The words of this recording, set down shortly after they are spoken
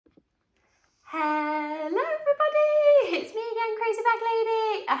Hello everybody, it's me again, Crazy Bag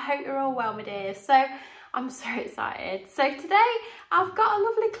Lady. I hope you're all well, my dears. So I'm so excited. So today I've got a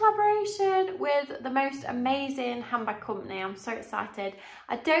lovely collaboration with the most amazing handbag company. I'm so excited.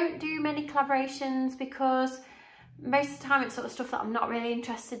 I don't do many collaborations because most of the time it's sort of stuff that I'm not really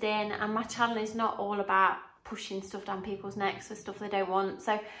interested in, and my channel is not all about pushing stuff down people's necks for stuff they don't want.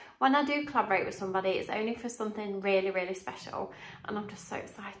 So when I do collaborate with somebody, it's only for something really, really special, and I'm just so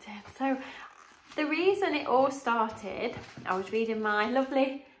excited. So the reason it all started, I was reading my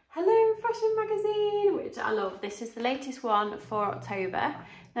lovely Hello Fashion magazine, which I love. This is the latest one for October.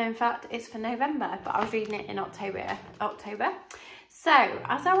 No, in fact, it's for November, but I was reading it in October. So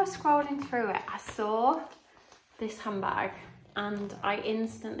as I was scrolling through it, I saw this handbag and I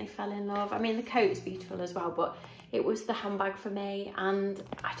instantly fell in love. I mean, the coat's beautiful as well, but it was the handbag for me, and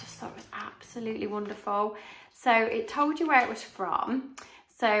I just thought it was absolutely wonderful. So it told you where it was from.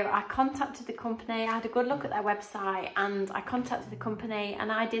 So I contacted the company, I had a good look at their website, and I contacted the company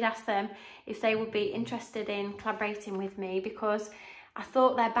and I did ask them if they would be interested in collaborating with me, because I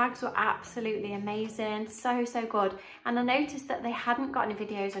thought their bags were absolutely amazing, so good. And I noticed that they hadn't got any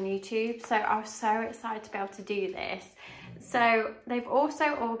videos on YouTube, so I was so excited to be able to do this. So they've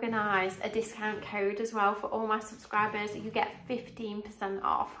also organised a discount code as well for all my subscribers. You get 15%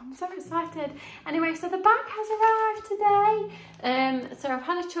 off. I'm so excited. Anyway, so the bag has arrived today. So I've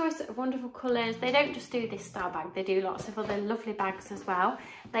had a choice of wonderful colours. They don't just do this style bag, they do lots of other lovely bags as well.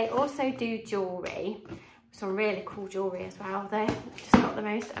 They also do jewellery, some really cool jewellery as well. They've just got the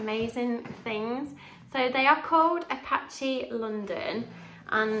most amazing things. So they are called Apatchy London,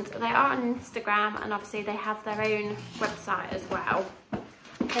 and they are on Instagram, and obviously they have their own website as well.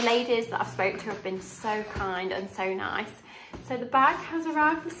 The ladies that I've spoke to have been so kind and so nice. So the bag has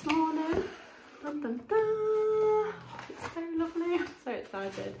arrived this morning. Dun, dun, dun. Oh, it's so lovely, I'm so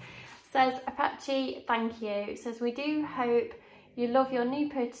excited. It says, Apatchy, thank you. It says, we do hope you love your new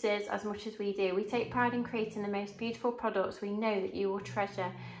purchases as much as we do. We take pride in creating the most beautiful products we know that you will treasure.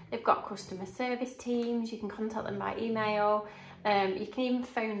 They've got customer service teams, you can contact them by email, you can even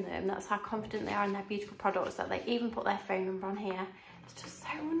phone them. That's how confident they are in their beautiful products, that they even put their phone number on here. It's just so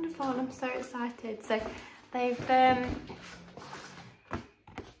wonderful, and I'm so excited. So they've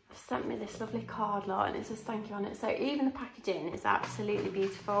sent me this lovely card lot, and it says thank you on it. So even the packaging is absolutely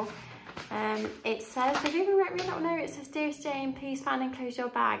beautiful. It says, they've even written me a little note. It says, dearest Jane, please find and close your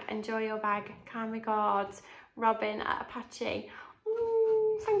bag. Enjoy your bag. Kind regards, Robin at Apatchy.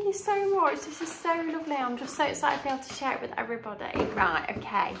 Thank you so much. This is so lovely. I'm just so excited to be able to share it with everybody. Right,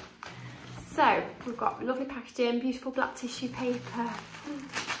 okay. So we've got lovely packaging, beautiful black tissue paper.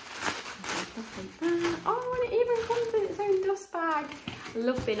 Oh, and it even comes in its own dust bag. I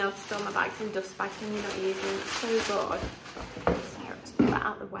love being able to store my bags in dust bags when you're not using it. It's so good. So let's put that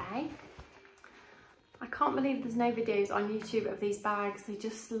out of the way. I can't believe there's no videos on YouTube of these bags. They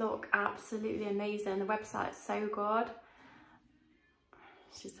just look absolutely amazing. The website's so good.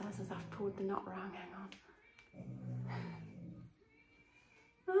 She says as I've pulled the knot wrong, hang on.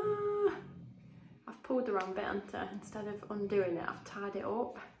 I've pulled the wrong bit, instead of undoing it, I've tied it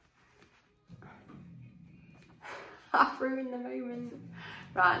up. I've ruined the moment.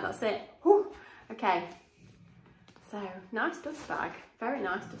 Right, that's it. Whew. Okay, so nice dust bag, very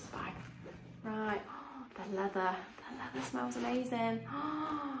nice dust bag. Right, oh, the leather smells amazing.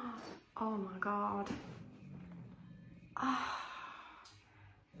 Oh my God. Oh,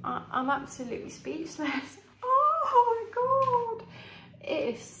 I'm absolutely speechless. Oh my God,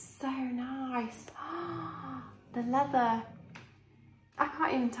 it is so nice. The leather, I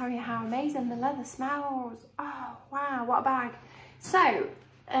can't even tell you how amazing the leather smells. Oh wow, what a bag. So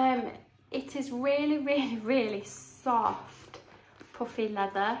it is really soft, puffy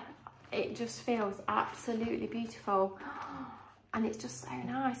leather. It just feels absolutely beautiful, and it's just so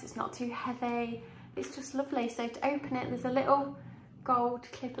nice. It's not too heavy, it's just lovely. So to open it, there's a little gold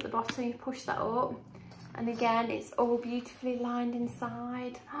clip at the bottom. You push that up, and again it's all beautifully lined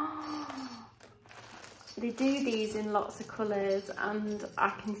inside. They do these in lots of colours, and I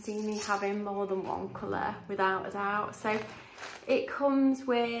can see me having more than one colour without a doubt. So it comes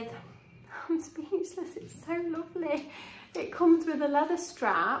with, I'm speechless, it's so lovely. It comes with a leather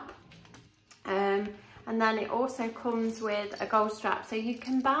strap, and then it also comes with a gold strap. So you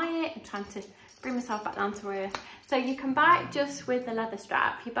can buy it, I'm trying to bring myself back down to earth. So you can buy it just with the leather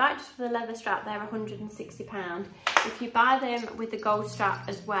strap. If you buy it just with the leather strap, they're £160. If you buy them with the gold strap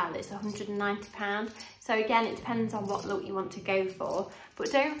as well, it's £190. So again, it depends on what look you want to go for.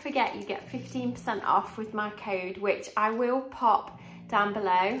 But don't forget, you get 15% off with my code, which I will pop down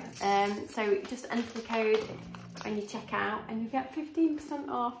below. So just enter the code when you check out and you get 15%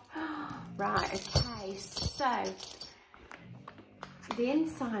 off. Right, okay, so the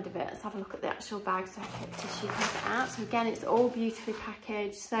inside of it, let's have a look at the actual bag so I can get tissue paper out. So again, it's all beautifully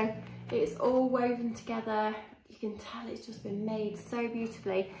packaged, so it's all woven together. You can tell it's just been made so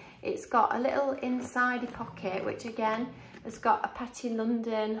beautifully. It's got a little inside pocket, which again has got Apatchy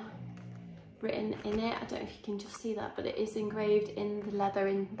London written in it. I don't know if you can just see that, but it is engraved in the leather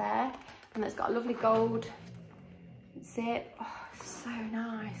in there. And it's got a lovely gold zip. Oh, so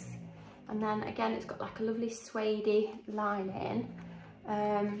nice. And then again, it's got like a lovely suede lining.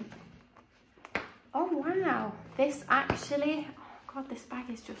 Oh wow, this actually, oh god, this bag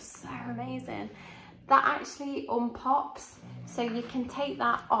is just so amazing. That actually unpops, so you can take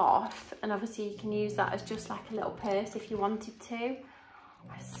that off, and obviously you can use that as just like a little purse if you wanted to.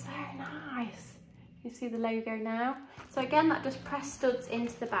 It's so nice. You see the logo now. So again, that just press studs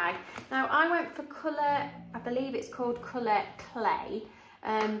into the bag. Now I went for colour, I believe it's called colour clay,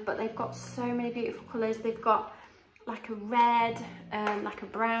 but they've got so many beautiful colours. They've got like a red, like a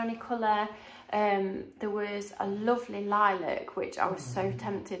brownie colour. There was a lovely lilac, which I was so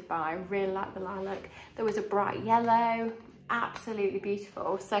tempted by. I really like the lilac. There was a bright yellow, absolutely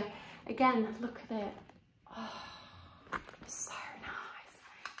beautiful. So again, look at it. Oh, so nice.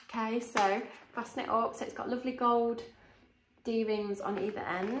 Okay, so fasten it up. So it's got lovely gold D-rings on either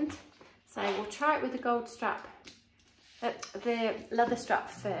end. So we'll try it with the gold strap, the leather strap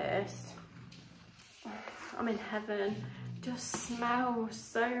first. Oh, I'm in heaven. Just smells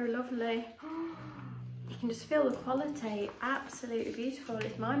so lovely. You can just feel the quality. Absolutely beautiful.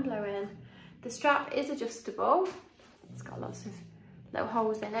 It's mind-blowing. The strap is adjustable. It's got lots of little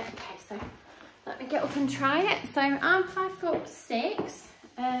holes in it. Okay, so let me get up and try it. So I'm 5'6",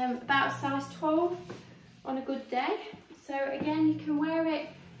 about size 12 on a good day. So again, you can wear it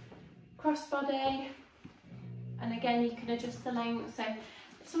crossbody, and again you can adjust the length. So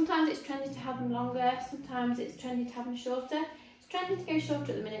sometimes it's trendy to have them longer, sometimes it's trendy to have them shorter. It's trendy to go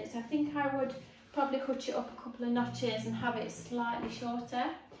shorter at the minute, so I think I would probably hutch it up a couple of notches and have it slightly shorter.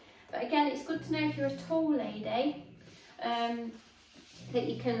 But again, it's good to know if you're a tall lady, that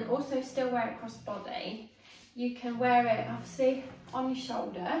you can also still wear it crossbody. You can wear it obviously on your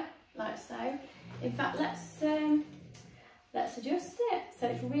shoulder, like so. In fact, let's adjust it. So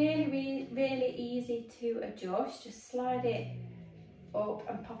it's really easy to adjust. Just slide it up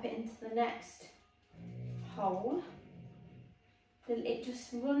and pop it into the next hole. It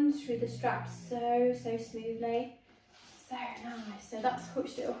just runs through the strap so smoothly. So nice. So that's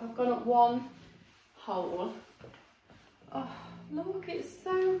hooked it up. I've gone up one hole. Oh, look, it's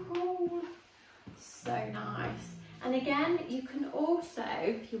so cool. So nice. And again, you can also,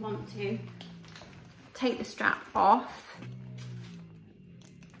 if you want to, take the strap off,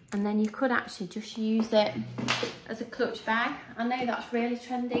 and then you could actually just use it as a clutch bag. I know that's really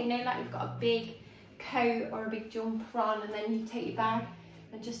trendy, you know, like you've got a big coat or a big jumper on, and then you take your bag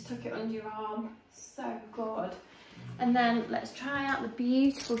and just tuck it under your arm. So good. And then let's try out the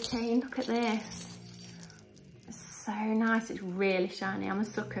beautiful chain. Look at this. It's so nice. It's really shiny. I'm a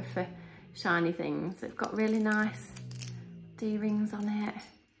sucker for shiny things. It's got really nice D-rings on it.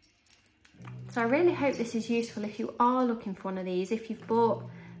 So I really hope this is useful if you are looking for one of these. If you've bought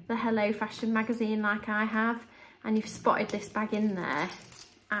the Hello Fashion magazine like I have, and you've spotted this bag in there,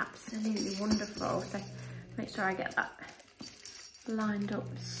 absolutely wonderful. So make sure I get that lined up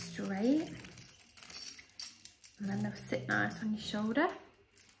straight, and then they'll sit nice on your shoulder.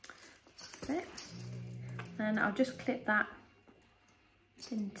 That's it. And I'll just clip that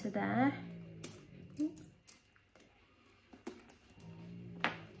into there.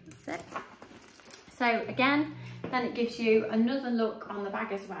 That's it. So again, then it gives you another look on the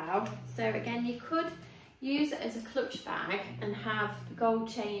bag as well. So again, you could use it as a clutch bag and have the gold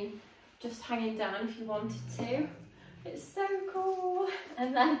chain just hanging down if you wanted to. It's so cool.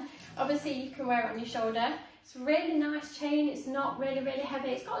 And then obviously you can wear it on your shoulder. It's a really nice chain. It's not really heavy.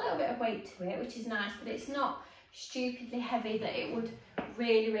 It's got a little bit of weight to it, which is nice, but it's not stupidly heavy that it would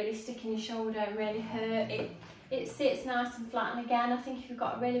really stick in your shoulder and really hurt. It sits nice and flat, and again, I think if you've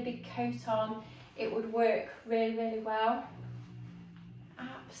got a really big coat on, it would work really well.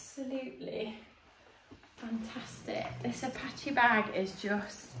 Absolutely fantastic. This Apatchy bag is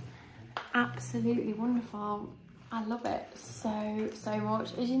just absolutely wonderful. I love it so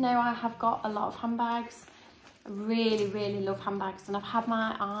much. As you know, I have got a lot of handbags. I really love handbags, and I've had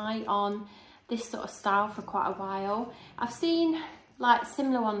my eye on this sort of style for quite a while. I've seen like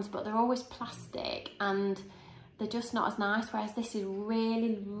similar ones, but they're always plastic and they're just not as nice, whereas this is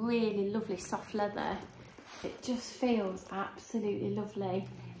really lovely soft leather. It just feels absolutely lovely.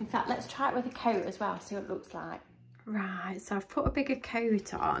 In fact, let's try it with a coat as well, see what it looks like. Right, so I've put a bigger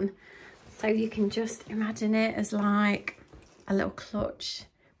coat on. So you can just imagine it as like a little clutch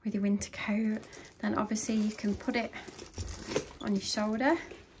with your winter coat. Then obviously you can put it on your shoulder.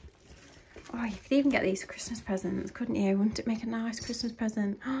 Oh, you could even get these Christmas presents, couldn't you? Wouldn't it make a nice Christmas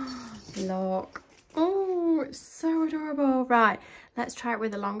present? Look. Oh, it's so adorable. Right, let's try it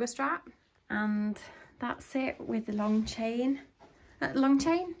with a longer strap. And that's it with the long chain. Long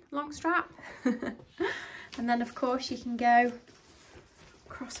strap. And then of course you can go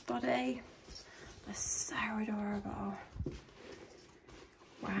crossbody. They're so adorable.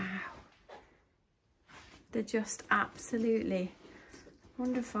 Wow. They're just absolutely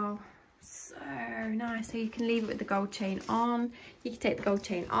wonderful. So nice. So you can leave it with the gold chain on. You can take the gold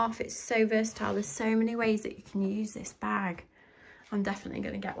chain off. It's so versatile. There's so many ways that you can use this bag. I'm definitely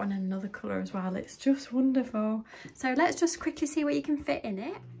going to get one in another colour as well. It's just wonderful. So let's just quickly see what you can fit in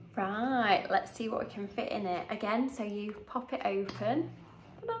it. Right, let's see what we can fit in it. Again, so you pop it open.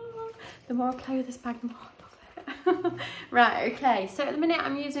 The more I play with this bag, the more I love it. Right, okay. So at the minute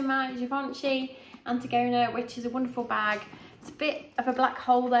I'm using my Givenchy Antigona, which is a wonderful bag. It's a bit of a black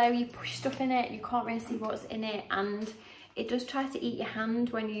hole though. You push stuff in it, you can't really see what's in it, and it does try to eat your hand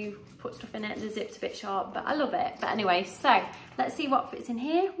when you put stuff in it. The zip's a bit sharp, but I love it. But anyway, so let's see what fits in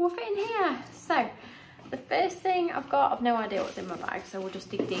here. We'll fit in here. So the first thing I've got, I've no idea what's in my bag, so we'll just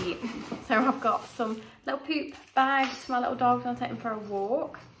dig deep. So I've got some little poop bags for my little dogs. I'll take them for a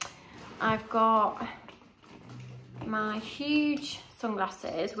walk. I've got my huge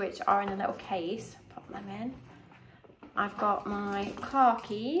sunglasses, which are in a little case. Pop them in. I've got my car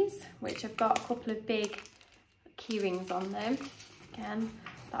keys, which have got a couple of big key rings on them. Again,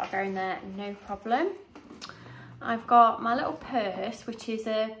 that'll go in there, no problem. I've got my little purse, which is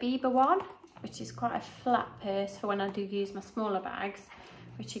a Bieber one, which is quite a flat purse for when I do use my smaller bags,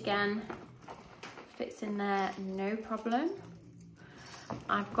 which again fits in there, no problem.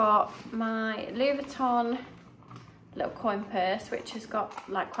 I've got my Louis Vuitton little coin purse, which has got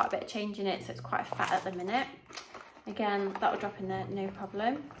like quite a bit of change in it, so it's quite fat at the minute. Again, that'll drop in there, no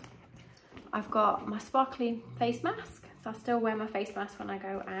problem. I've got my sparkly face mask, so I still wear my face mask when I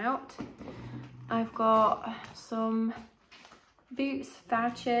go out. I've got some Boots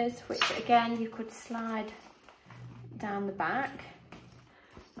vouchers, which again you could slide down the back.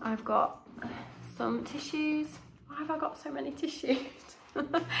 I've got some tissues. Why have I got so many tissues?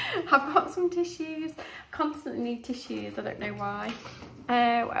 I've got some tissues. Constantly need tissues, I don't know why.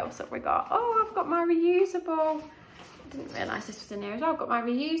 What else have we got? Oh, I've got my reusable, I didn't realise this was in here as well. I've got my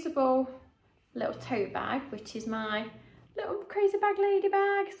reusable little tote bag, which is my little crazy bag lady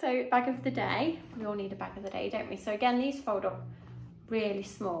bag. So bag of the day, we all need a bag of the day, don't we? So again, these fold up really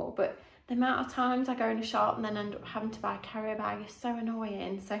small, but the amount of times I go in a shop and then end up having to buy a carrier bag is so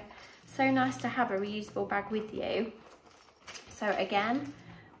annoying. So nice to have a reusable bag with you. So again,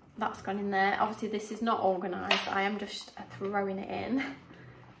 that's gone in there. Obviously this is not organised, I am just throwing it in.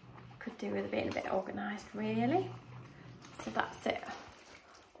 Could do with being a bit organised really. So that's it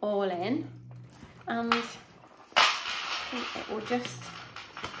all in, and I think it will just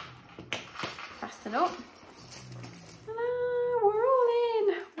fasten up. We're all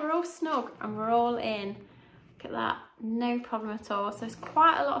in, we're all snug and we're all in. Look at that, no problem at all. So there's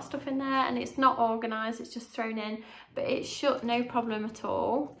quite a lot of stuff in there and it's not organised, it's just thrown in, but it's shut, no problem at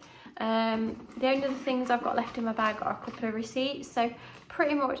all. The only other things I've got left in my bag are a couple of receipts, so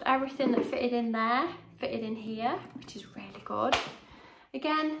pretty much everything that fitted in there fitted in here, which is really good.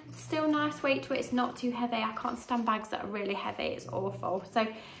 Again, still nice weight to it, it's not too heavy. I can't stand bags that are really heavy, it's awful. So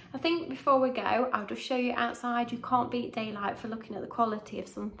I think before we go, I'll just show you outside. You can't beat daylight for looking at the quality of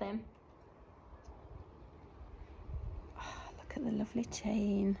something. Oh, look at the lovely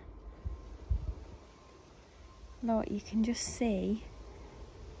chain. Look, you can just see,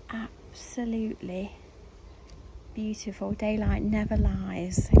 absolutely beautiful. Daylight never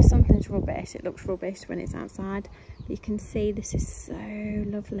lies. If something's rubbish, it looks rubbish when it's outside. But you can see this is so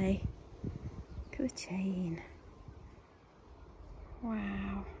lovely. Look at the chain.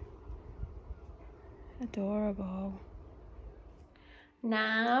 Wow. Adorable.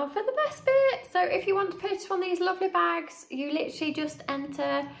 Now for the best bit. So if you want to purchase one of these lovely bags, you literally just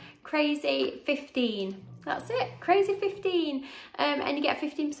enter crazy15. That's it, crazy15, and you get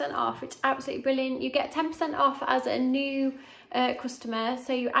 15% off. It's absolutely brilliant. You get 10% off as a new customer,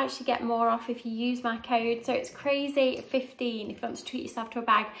 so you actually get more off if you use my code. So it's crazy15 if you want to treat yourself to a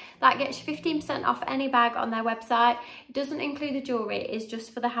bag. That gets you 15% off any bag on their website. It doesn't include the jewellery, it is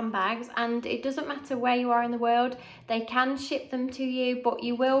just for the handbags, and it doesn't matter where you are in the world, they can ship them to you, but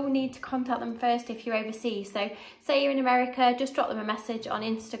you will need to contact them first if you're overseas. So say you're in America, just drop them a message on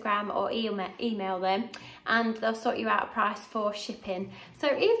Instagram or email them, and they'll sort you out a price for shipping. So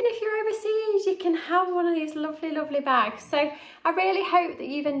even if you're overseas, you can have one of these lovely, lovely bags. So I really hope that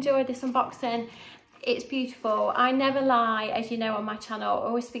you've enjoyed this unboxing. It's beautiful. I never lie, as you know, on my channel. I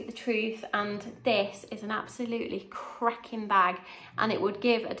always speak the truth, and this is an absolutely cracking bag, and it would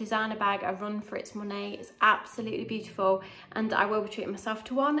give a designer bag a run for its money. It's absolutely beautiful, and I will be treating myself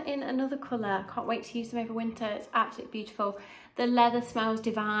to one in another colour. Can't wait to use them over winter. It's absolutely beautiful. The leather smells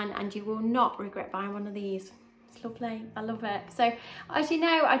divine, and you will not regret buying one of these. It's lovely. I love it. So as you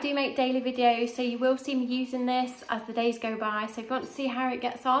know, I do make daily videos, so you will see me using this as the days go by. So if you want to see how it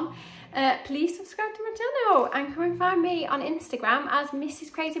gets on, please subscribe to my channel and come and find me on Instagram as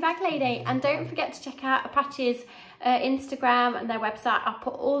mrscrazybaglady. And don't forget to check out Apatchy's Instagram and their website. I'll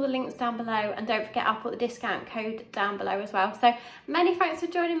put all the links down below, and don't forget I'll put the discount code down below as well. So many thanks for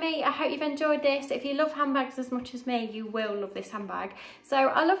joining me. I hope you've enjoyed this. If you love handbags as much as me, you will love this handbag. So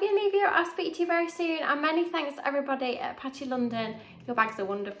I love you and leave you. I'll speak to you very soon, and many thanks to everybody at Apatchy London. Your bags are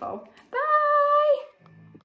wonderful. Bye.